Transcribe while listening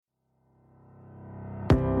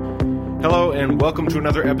Hello and welcome to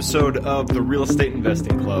another episode of the Real Estate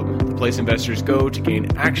Investing Club, the place investors go to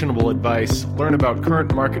gain actionable advice, learn about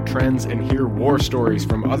current market trends, and hear war stories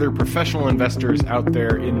from other professional investors out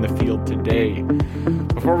there in the field today.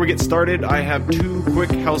 Before we get started, I have two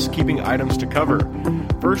quick housekeeping items to cover.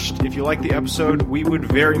 First, if you like the episode, we would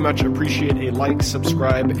very much appreciate a like,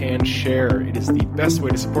 subscribe, and share. It is the best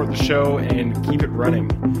way to support the show and keep it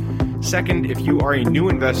running. Second, if you are a new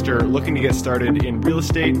investor looking to get started in real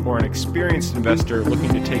estate or an experienced investor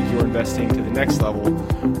looking to take your investing to the next level,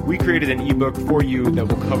 we created an ebook for you that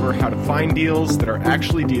will cover how to find deals that are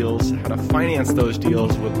actually deals, how to finance those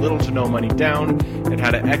deals with little to no money down, and how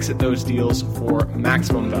to exit those deals for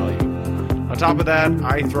maximum value. On top of that,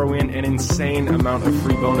 I throw in an insane amount of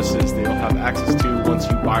free bonuses that you'll have access to once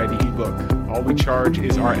you buy the ebook. All we charge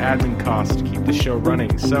is our admin cost to keep the show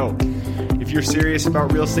running. So, if you're serious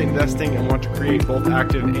about real estate investing and want to create both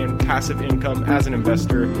active and passive income as an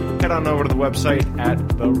investor, head on over to the website at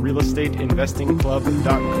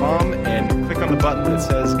therealestateinvestingclub.com and click on the button that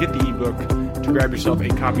says Get the ebook to grab yourself a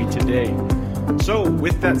copy today. So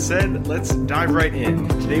with that said, let's dive right in.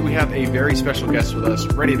 Today we have a very special guest with us,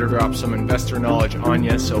 ready to drop some investor knowledge on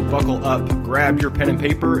you. So buckle up, grab your pen and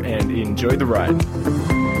paper, and enjoy the ride.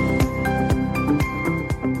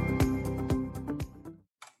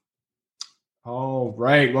 All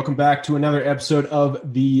right, welcome back to another episode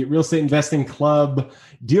of the Real Estate Investing Club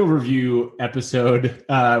deal review episode.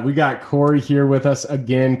 We got Cory here with us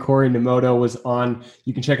again. Cory Nemoto was on.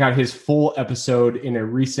 You can check out his full episode in a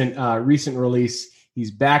recent release.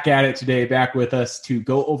 He's back at it today, back with us to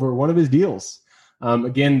go over one of his deals.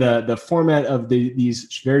 Again, the format of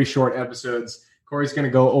these very short episodes, Cory's going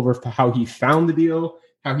to go over how he found the deal,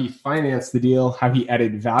 how he financed the deal, how he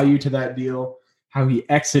added value to that deal, how he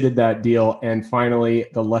exited that deal, and finally,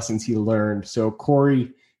 the lessons he learned. So,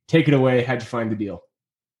 Cory, take it away. How'd you find the deal?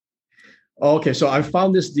 Okay, so I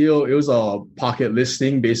found this deal. It was a pocket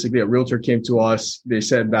listing. Basically, a realtor came to us. They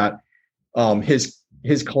said that his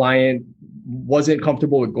client wasn't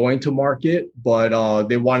comfortable with going to market, but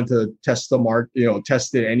they wanted to test the market,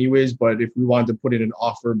 test it anyways. But if we wanted to put in an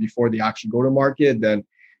offer before they actually go to market, then,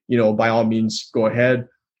 by all means, go ahead.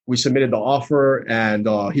 We submitted the offer and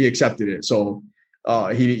he accepted it. So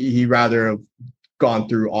he rather have gone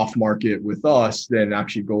through off market with us than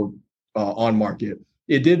actually go on market.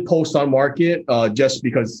 It did post on market just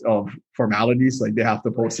because of formalities, like they have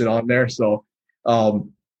to post it on there. So,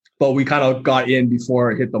 but we kind of got in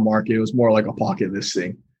before it hit the market. It was more like a pocket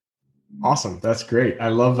listing. Awesome, that's great. I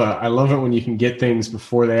love it when you can get things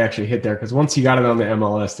before they actually hit there, because once you got it on the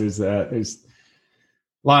MLS, there's a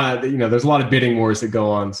lot of, there's a lot of bidding wars that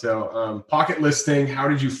go on. So, pocket listing. How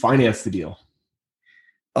did you finance the deal?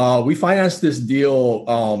 We financed this deal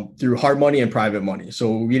through hard money and private money.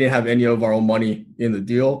 So we didn't have any of our own money in the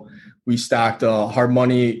deal. We stacked hard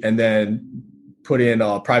money and then put in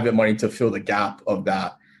private money to fill the gap of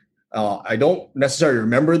that. I don't necessarily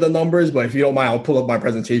remember the numbers, but if you don't mind, I'll pull up my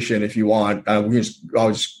presentation if you want. I'll just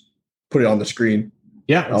put it on the screen.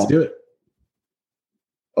 Yeah, let's do it.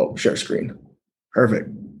 Oh, share screen. Perfect.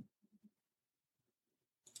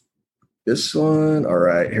 This one. All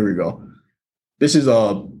right, here we go. This is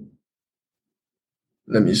let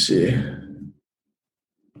me see.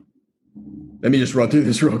 Let me just run through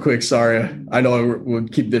this real quick. Sorry. I know we'll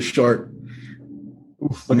keep this short.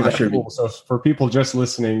 Oof, look at that. Cool. So for people just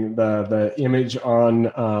listening, the image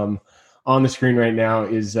on the screen right now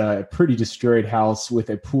is a pretty destroyed house with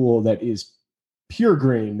a pool that is pure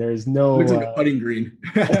green. There's no... Looks like a putting green.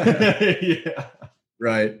 Yeah.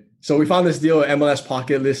 Right. So we found this deal at MLS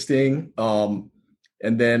pocket listing. And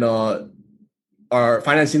then... are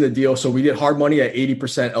financing the deal. So we did hard money at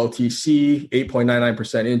 80% LTC,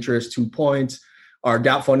 8.99% interest, 2 points. Our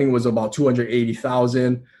gap funding was about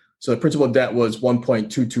 $280,000. So the principal debt was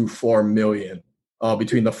 $1.224 million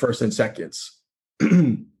between the first and seconds.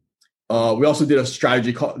 We also did a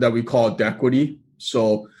strategy that we call dequity.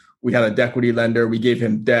 So we had a dequity lender. We gave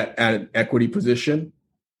him debt and an equity position.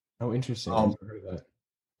 Oh, interesting. I've heard of that.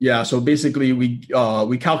 Yeah. So basically we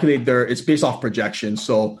calculate it's based off projections.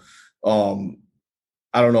 So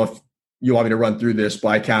I don't know if you want me to run through this, but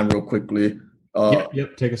I can real quickly.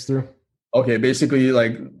 Yep. Take us through. Okay. Basically,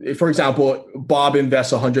 like, for example, Bob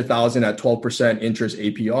invests $100,000 at 12% interest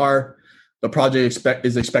APR. The project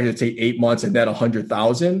is expected to take 8 months and net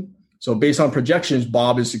 $100,000. So based on projections,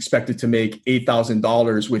 Bob is expected to make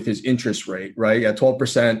 $8,000 with his interest rate, right? At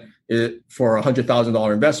 12%, for a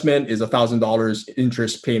 $100,000 investment is $1,000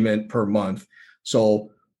 interest payment per month.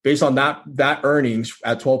 So based on that earnings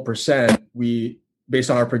at 12%, based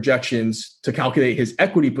on our projections to calculate his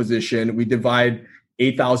equity position, we divide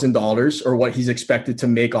 $8,000 or what he's expected to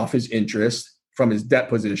make off his interest from his debt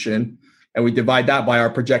position. And we divide that by our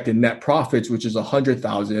projected net profits, which is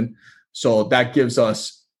 100,000. So that gives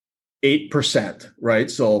us 8%, right?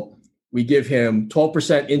 So we give him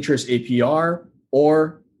 12% interest APR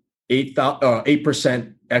or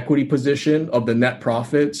 8% equity position of the net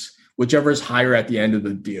profits, whichever is higher at the end of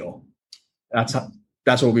the deal.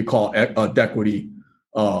 That's what we call a dequity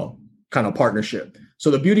kind of partnership. So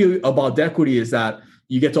the beauty about dequity is that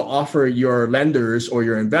you get to offer your lenders or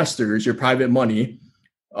your investors, your private money,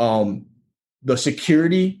 the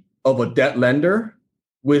security of a debt lender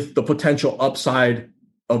with the potential upside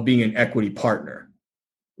of being an equity partner,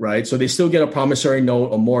 right? So they still get a promissory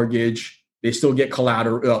note, a mortgage. They still get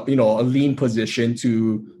collateral, a lien position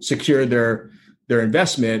to secure their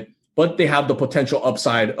investment, but they have the potential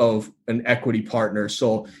upside of an equity partner.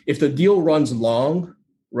 So if the deal runs long,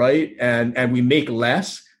 right, and we make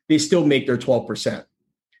less, they still make their 12%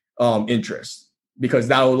 interest because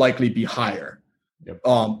that will likely be higher. Yep.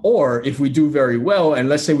 Or if we do very well, and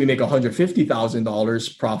let's say we make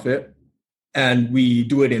 $150,000 profit and we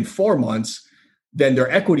do it in 4 months, then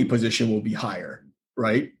their equity position will be higher,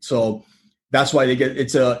 right? So that's why they get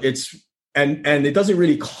and it doesn't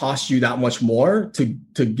really cost you that much more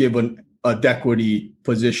to give a dequity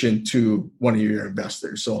position to one of your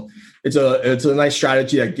investors. So it's a nice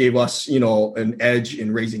strategy that gave us, an edge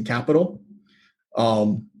in raising capital.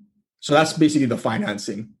 So that's basically the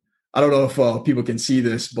financing. I don't know if people can see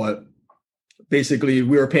this, but basically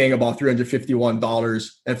we were paying about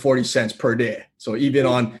 $351.40 per day. So even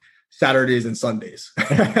on Saturdays and Sundays.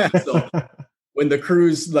 So when the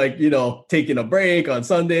crew's taking a break on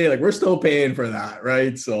Sunday, we're still paying for that,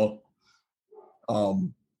 right? So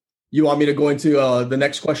you want me to go into the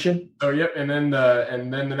next question? Oh, yep. And then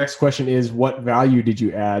the next question is, what value did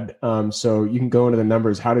you add? So you can go into the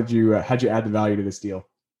numbers. How'd you add the value to this deal?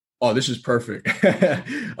 Oh, this is perfect.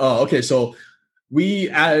 Okay, so we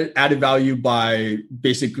added value by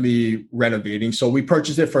basically renovating. So we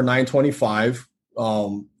purchased it for $925,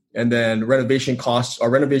 and then our renovation cost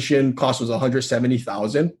was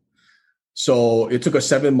 $170,000. So it took us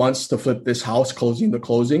 7 months to flip this house,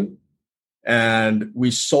 closing, and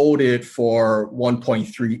we sold it for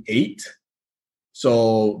 $1.38.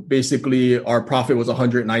 So basically, our profit was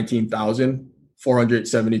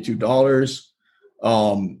 $119,472.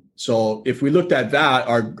 So if we looked at that,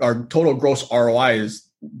 our total gross ROI is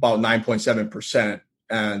about 9.7%.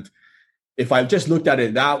 And if I just looked at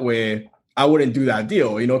it that way, I wouldn't do that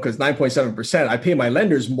deal, because 9.7%, I pay my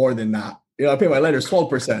lenders more than that. I pay my lenders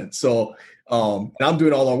 12%. So and I'm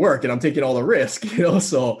doing all the work and I'm taking all the risk,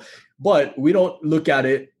 so, but we don't look at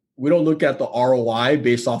it. We don't look at the ROI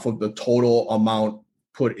based off of the total amount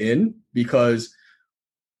put in, because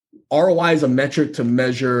ROI is a metric to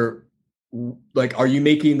measure, are you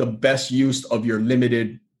making the best use of your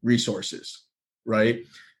limited resources, right?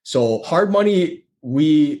 So hard money,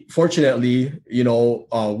 we fortunately,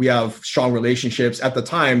 we have strong relationships at the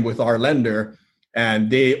time with our lender, and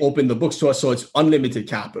they open the books to us. So it's unlimited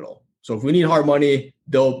capital. So if we need hard money,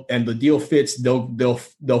 and the deal fits,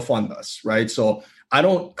 they'll fund us, right? So I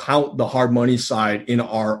don't count the hard money side in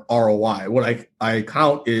our ROI. What I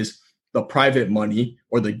count is the private money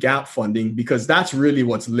or the gap funding, because that's really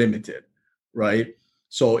what's limited, right?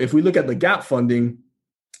 So if we look at the gap funding,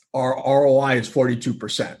 our ROI is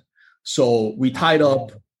 42%. So we tied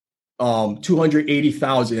up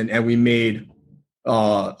 $280,000 and we made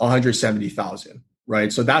 $170,000,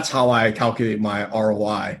 right? So that's how I calculate my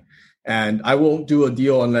ROI. And I won't do a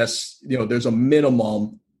deal unless there's a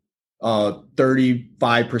minimum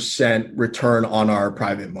 35% return on our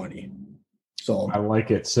private money. So I like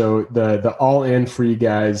it. So the all in for you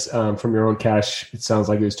guys from your own cash, it sounds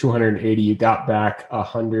like it was 280. You got back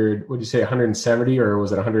 100. What did you say? 170 or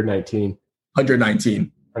was it 119?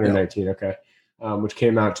 119. 119. Yep. Okay. Which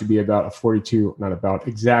came out to be about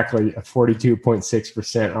exactly a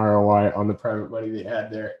 42.6% ROI on the private money they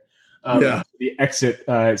had there. The exit,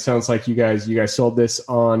 it sounds like you guys sold this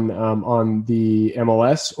on the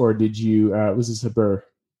MLS, or did you, was this a BRRRR?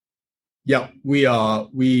 Yeah,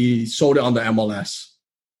 we sold it on the MLS.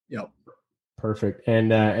 Yep. Perfect.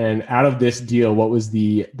 And out of this deal, what was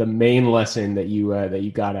the main lesson that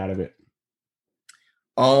you got out of it?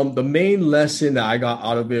 The main lesson that I got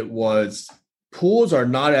out of it was pools are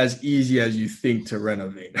not as easy as you think to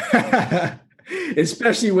renovate,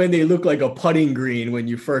 especially when they look like a putting green when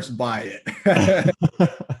you first buy it.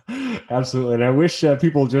 Absolutely. And I wish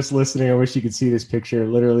people just listening, I wish you could see this picture.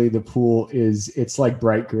 Literally, the pool it's like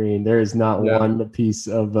bright green. There is not one piece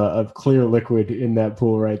of clear liquid in that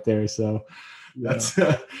pool right there. So That's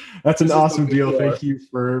an awesome deal. Thank you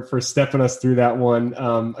for stepping us through that one.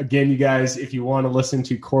 Again, you guys, if you want to listen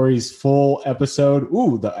to Cory's full episode,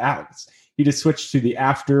 the ads. He just switched to the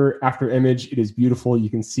after image. It is beautiful. You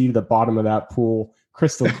can see the bottom of that pool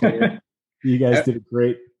crystal clear. You guys did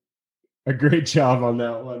a great job on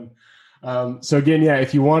that one. So again,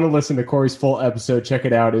 if you want to listen to Cory's full episode, check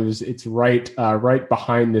it out. It's right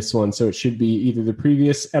behind this one. So it should be either the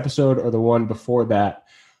previous episode or the one before that.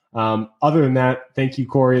 Other than that, thank you,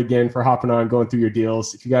 Cory, again for hopping on, going through your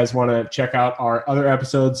deals. If you guys want to check out our other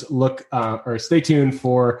episodes, look or stay tuned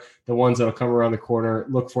for the ones that'll come around the corner.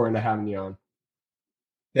 Look forward to having you on.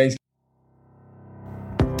 Thanks.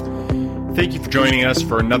 Thank you for joining us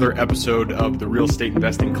for another episode of the Real Estate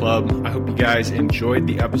Investing Club. I hope you guys enjoyed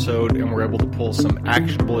the episode and were able to pull some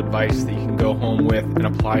actionable advice that you can go home with and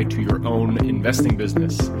apply to your own investing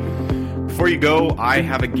business. Before you go, I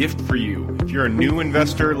have a gift for you. If you're a new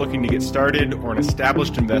investor looking to get started or an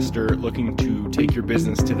established investor looking to take your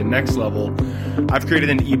business to the next level, I've created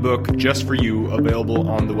an ebook just for you available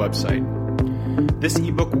on the website. This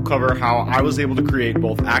ebook will cover how I was able to create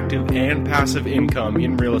both active and passive income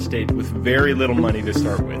in real estate with very little money to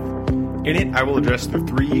start with. In it, I will address the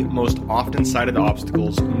 3 most often cited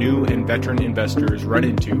obstacles new and veteran investors run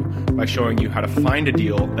into by showing you how to find a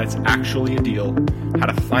deal that's actually a deal, how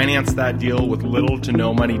to finance that deal with little to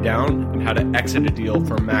no money down, and how to exit a deal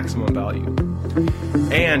for maximum value.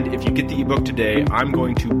 And if you get the ebook today, I'm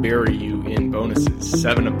going to bury you in bonuses,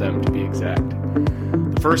 7 of them to be exact.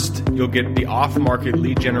 First, you'll get the off-market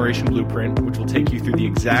lead generation blueprint, which will take you through the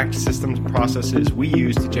exact systems and processes we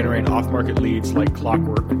use to generate off-market leads like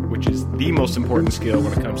clockwork, which is the most important skill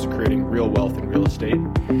when it comes to creating real wealth in real estate.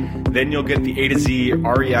 Then you'll get the A to Z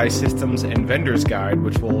REI systems and vendors guide,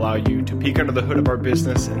 which will allow you to peek under the hood of our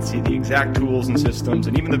business and see the exact tools and systems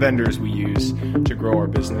and even the vendors we use to grow our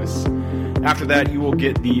business. After that, you will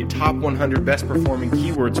get the top 100 best performing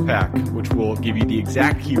keywords pack, which will give you the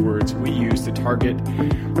exact keywords we use to target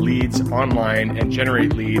leads online and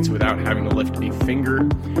generate leads without having to lift a finger.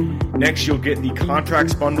 Next, you'll get the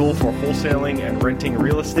contracts bundle for wholesaling and renting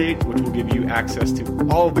real estate, which will give you access to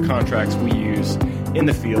all of the contracts we use in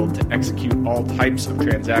the field to execute all types of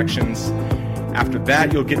transactions. After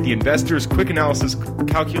that, you'll get the Investor's Quick Analysis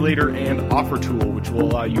Calculator and Offer Tool, which will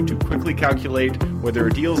allow you to quickly calculate whether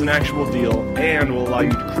a deal is an actual deal and will allow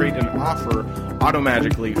you to create an offer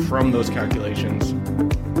automatically from those calculations.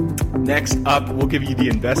 Next up, we'll give you the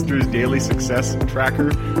Investor's Daily Success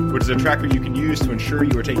Tracker, which is a tracker you can use to ensure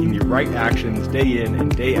you are taking the right actions day in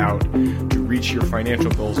and day out to reach your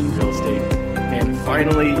financial goals in real estate. And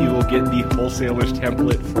finally, you will get the Wholesaler's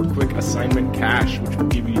Template for Quick Assignment Cash, which will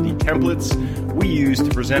give you the templates we use to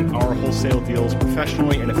present our wholesale deals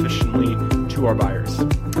professionally and efficiently to our buyers.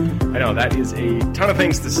 I know that is a ton of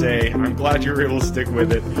things to say. I'm glad you were able to stick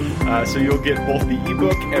with it. So you'll get both the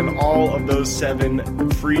ebook and all of those 7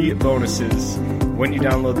 free bonuses when you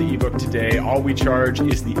download the ebook today. All we charge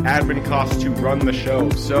is the admin cost to run the show.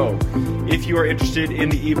 So if you are interested in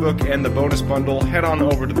the ebook and the bonus bundle, head on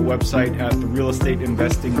over to the website at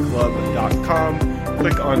therealestateinvestingclub.com.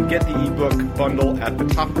 Click on Get the Ebook Bundle at the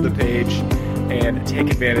top of the page and take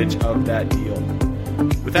advantage of that deal.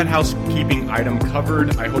 With that housekeeping item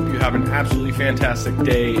covered, I hope you have an absolutely fantastic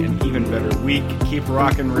day and even better week. Keep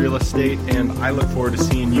rocking real estate, and I look forward to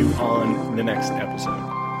seeing you on the next episode.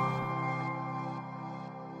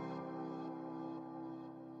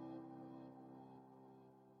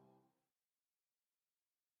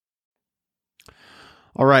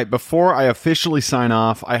 All right, before I officially sign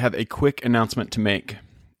off, I have a quick announcement to make.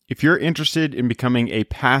 If you're interested in becoming a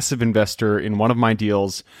passive investor in one of my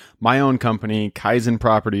deals, my own company, Kaizen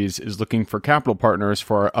Properties, is looking for capital partners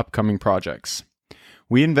for our upcoming projects.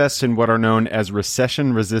 We invest in what are known as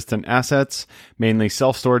recession-resistant assets, mainly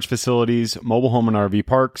self-storage facilities, mobile home and RV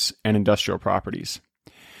parks, and industrial properties.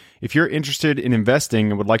 If you're interested in investing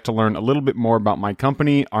and would like to learn a little bit more about my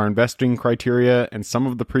company, our investing criteria, and some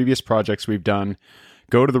of the previous projects we've done,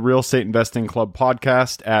 go to the Real Estate Investing Club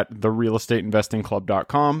podcast at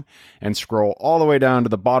therealestateinvestingclub.com and scroll all the way down to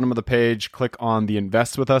the bottom of the page. Click on the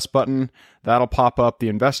Invest With Us button. That'll pop up the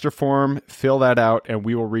investor form. Fill that out, and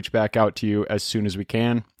we will reach back out to you as soon as we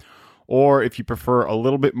can. Or if you prefer a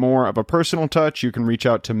little bit more of a personal touch, you can reach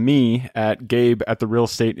out to me at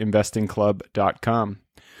gabe@therealestateinvestingclub.com.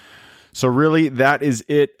 So really, that is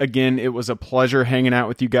it. Again, it was a pleasure hanging out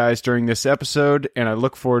with you guys during this episode, and I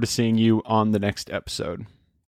look forward to seeing you on the next episode.